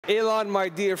Elon, my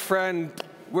dear friend,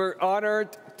 we're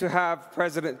honored to have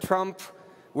President Trump.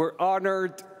 We're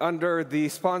honored under the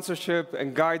sponsorship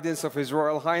and guidance of His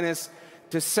Royal Highness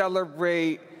to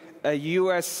celebrate a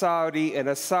U.S.-Saudi and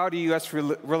a Saudi-U.S.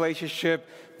 relationship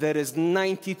that is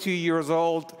 92 years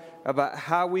old, about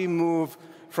how we move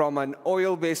from an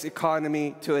oil-based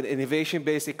economy to an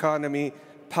innovation-based economy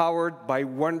powered by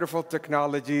wonderful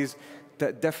technologies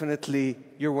that definitely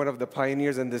you're one of the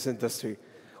pioneers in this industry.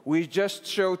 We just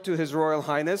showed to His Royal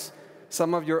Highness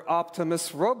some of your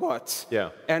Optimus robots,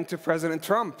 and to President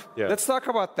Trump. Let's talk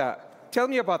about that. Tell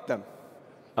me about them.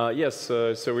 Yes,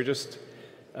 so we just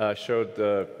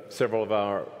showed several of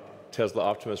our Tesla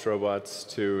Optimus robots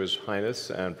to His Highness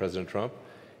and President Trump,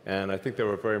 and I think they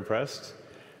were very impressed.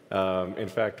 In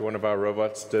fact, one of our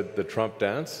robots did the Trump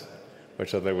dance,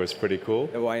 which I thought was pretty cool.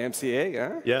 The YMCA,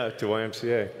 yeah? Yeah, to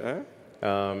YMCA.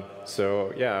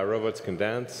 So yeah, our robots can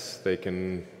dance, they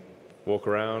can walk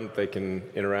around, they can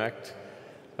interact.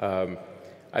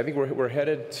 I think we're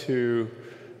headed to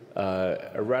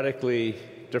a radically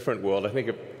different world. I think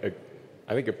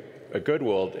a good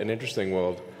world, an interesting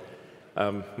world.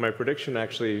 My prediction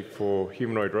actually for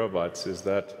humanoid robots is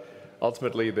that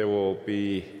ultimately there will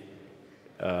be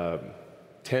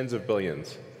tens of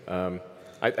billions.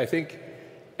 I think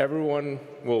everyone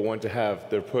will want to have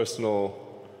their personal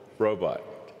robot.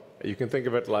 You can think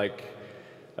of it like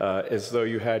as though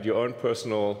you had your own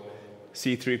personal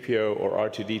C-3PO or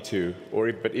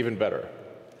R2-D2, but even better.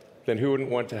 Then who wouldn't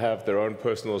want to have their own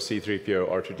personal C-3PO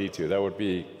or R2-D2? That would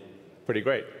be pretty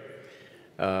great.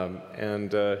 I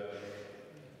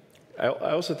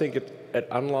also think it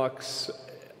unlocks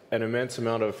an immense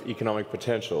amount of economic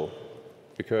potential,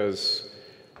 because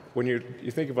when you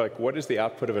think of like what is the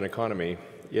output of an economy,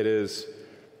 it is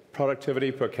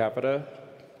productivity per capita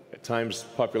times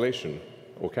population,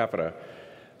 or capita.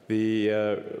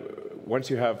 Once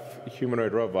you have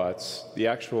humanoid robots, the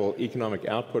actual economic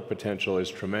output potential is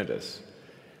tremendous.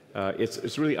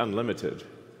 It's really unlimited.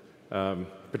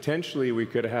 Potentially, we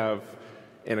could have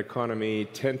an economy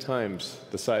 10 times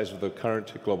the size of the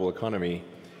current global economy,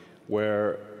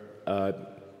 where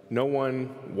no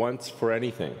one wants for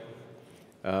anything.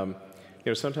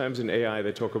 Sometimes in AI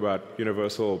they talk about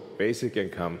universal basic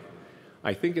income.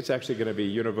 I think it's actually going to be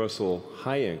universal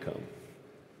high income,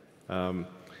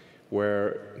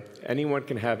 where anyone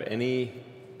can have any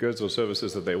goods or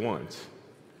services that they want.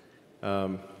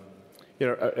 A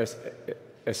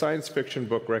science fiction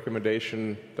book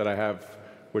recommendation that I have,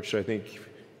 which I think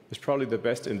is probably the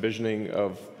best envisioning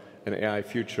of an AI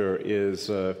future, is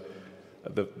the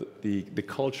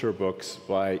culture books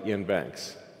by Ian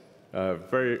Banks.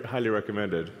 Very highly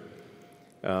recommended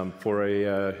for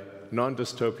a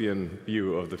non-dystopian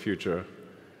view of the future.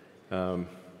 Now,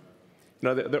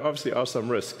 there obviously are some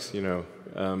risks,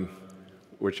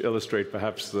 which illustrate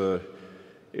perhaps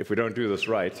if we don't do this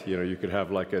right, you could have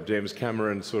like a James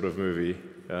Cameron sort of movie,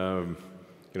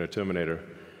 Terminator.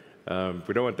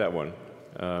 We don't want that one.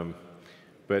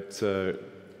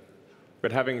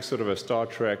 But having sort of a Star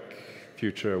Trek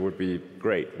future would be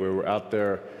great, where we're out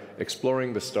there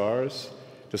exploring the stars,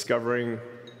 discovering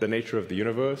the nature of the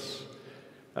universe,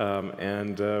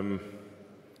 and a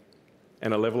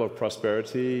level of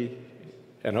prosperity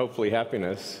and hopefully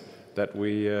happiness that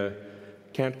we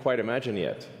can't quite imagine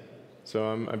yet. So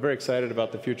I'm very excited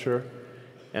about the future,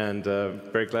 and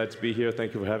very glad to be here.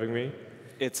 Thank you for having me.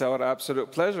 It's our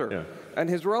absolute pleasure. Yeah. And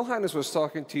His Royal Highness was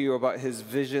talking to you about his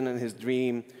vision and his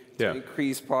dream to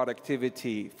increase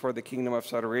productivity for the Kingdom of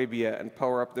Saudi Arabia and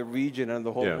power up the region and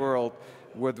the whole world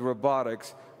with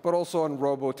robotics, but also on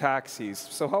robotaxis.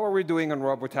 So how are we doing on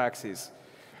robotaxis?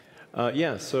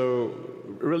 So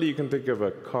really you can think of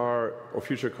a car or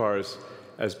future cars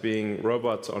as being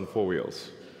robots on four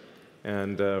wheels.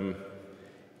 And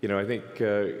I think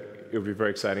it would be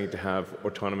very exciting to have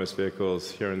autonomous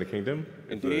vehicles here in the kingdom.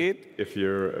 Indeed. If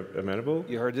you're amenable.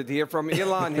 You heard it here from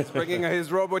Elon. He's bringing his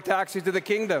robotaxi to the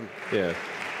kingdom. Yeah.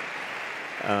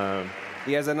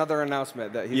 He has another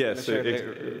announcement that he's going to share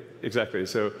later. Exactly.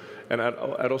 So, and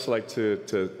I'd also like to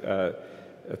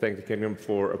thank the kingdom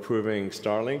for approving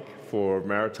Starlink for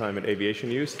maritime and aviation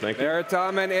use. Thank you.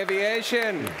 Maritime and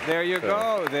aviation. There you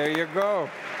go. There you go.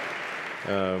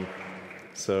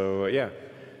 So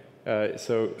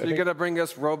you're going to bring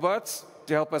us robots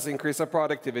to help us increase our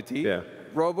productivity.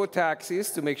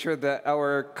 Robotaxis to make sure that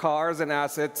our cars and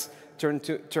assets turn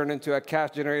into a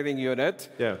cash-generating unit.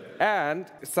 And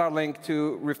Starlink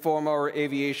to reform our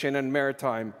aviation and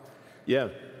maritime.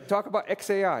 Talk about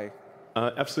XAI.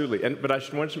 Absolutely. But I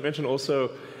should want to mention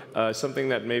also something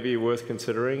that may be worth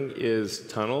considering is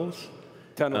tunnels.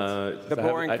 Tunnels. The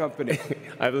Boring Company.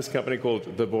 I have this company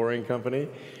called The Boring Company,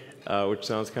 which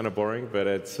sounds kind of boring, but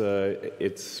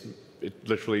it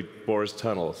literally bores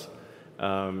tunnels.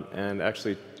 And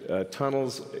actually,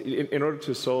 tunnels, in order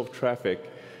to solve traffic,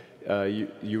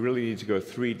 you really need to go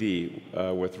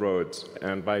 3D with roads.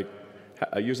 And by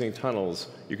using tunnels,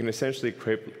 you can essentially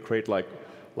create like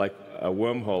a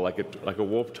wormhole, like a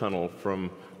warp tunnel from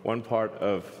one part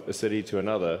of a city to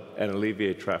another and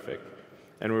alleviate traffic.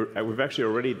 And we've actually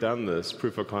already done this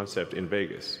proof of concept in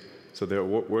Vegas. So there are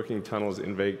working tunnels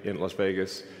in Las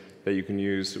Vegas that you can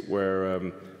use where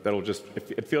that'll just,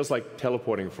 it feels like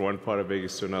teleporting from one part of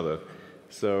Vegas to another.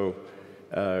 So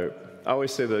I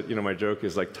always say that, my joke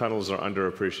is like tunnels are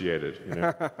underappreciated.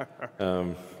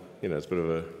 It's a bit of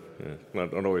a,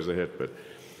 not always a hit, but.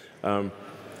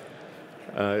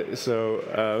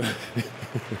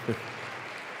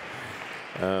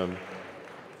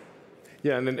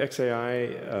 Yeah, and then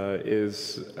XAI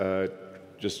is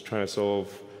just trying to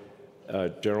solve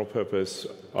general purpose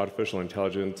artificial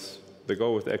intelligence. The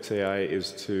goal with XAI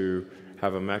is to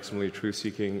have a maximally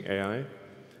truth-seeking AI.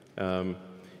 And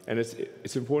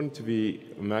it's important to be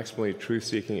a maximally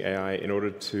truth-seeking AI in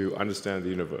order to understand the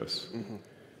universe. Mm-hmm.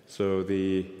 So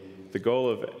the goal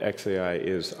of XAI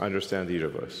is understand the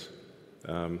universe,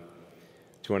 to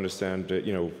understand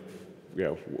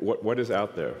what is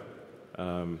out there.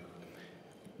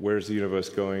 Where's the universe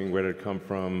going? Where did it come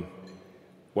from?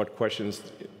 What questions?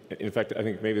 In fact, I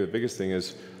think maybe the biggest thing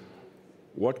is,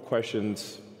 what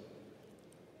questions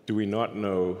do we not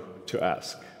know to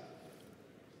ask?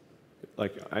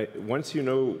 Once you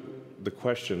know the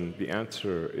question, the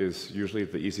answer is usually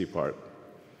the easy part.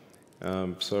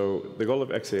 So the goal of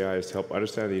XAI is to help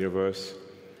understand the universe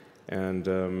and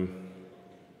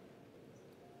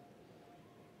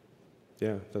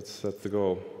yeah, that's the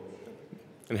goal.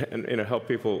 And help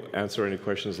people answer any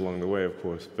questions along the way, of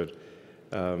course. But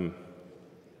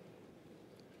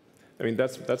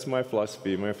that's my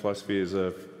philosophy. My philosophy is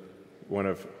one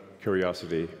of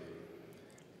curiosity,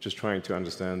 just trying to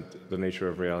understand the nature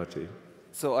of reality.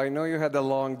 So I know you had a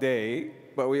long day,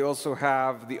 but we also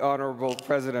have the Honorable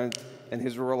President and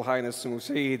His Royal Highness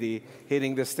Saidi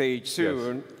hitting the stage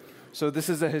soon. Yes. So this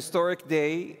is a historic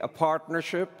day, a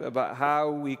partnership about how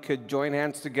we could join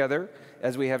hands together,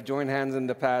 as we have joined hands in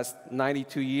the past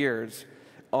 92 years,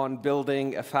 on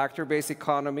building a factor-based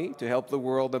economy to help the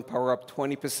world and power up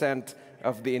 20%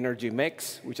 of the energy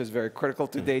mix, which is very critical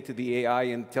today to the AI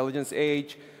intelligence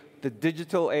age, the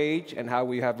digital age, and how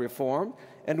we have reformed,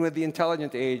 and with the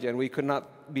intelligent age. And we could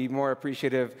not be more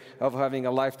appreciative of having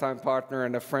a lifetime partner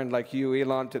and a friend like you,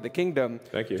 Elon, to the kingdom.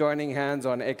 Thank you. Joining hands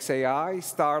on XAI,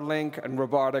 Starlink, and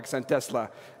robotics and Tesla.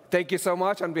 Thank you so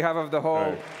much on behalf of the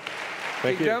whole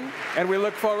kingdom. And we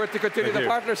look forward to continue the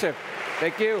partnership.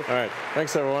 Thank you. All right.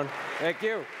 Thanks, everyone. Thank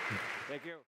you. Thank you.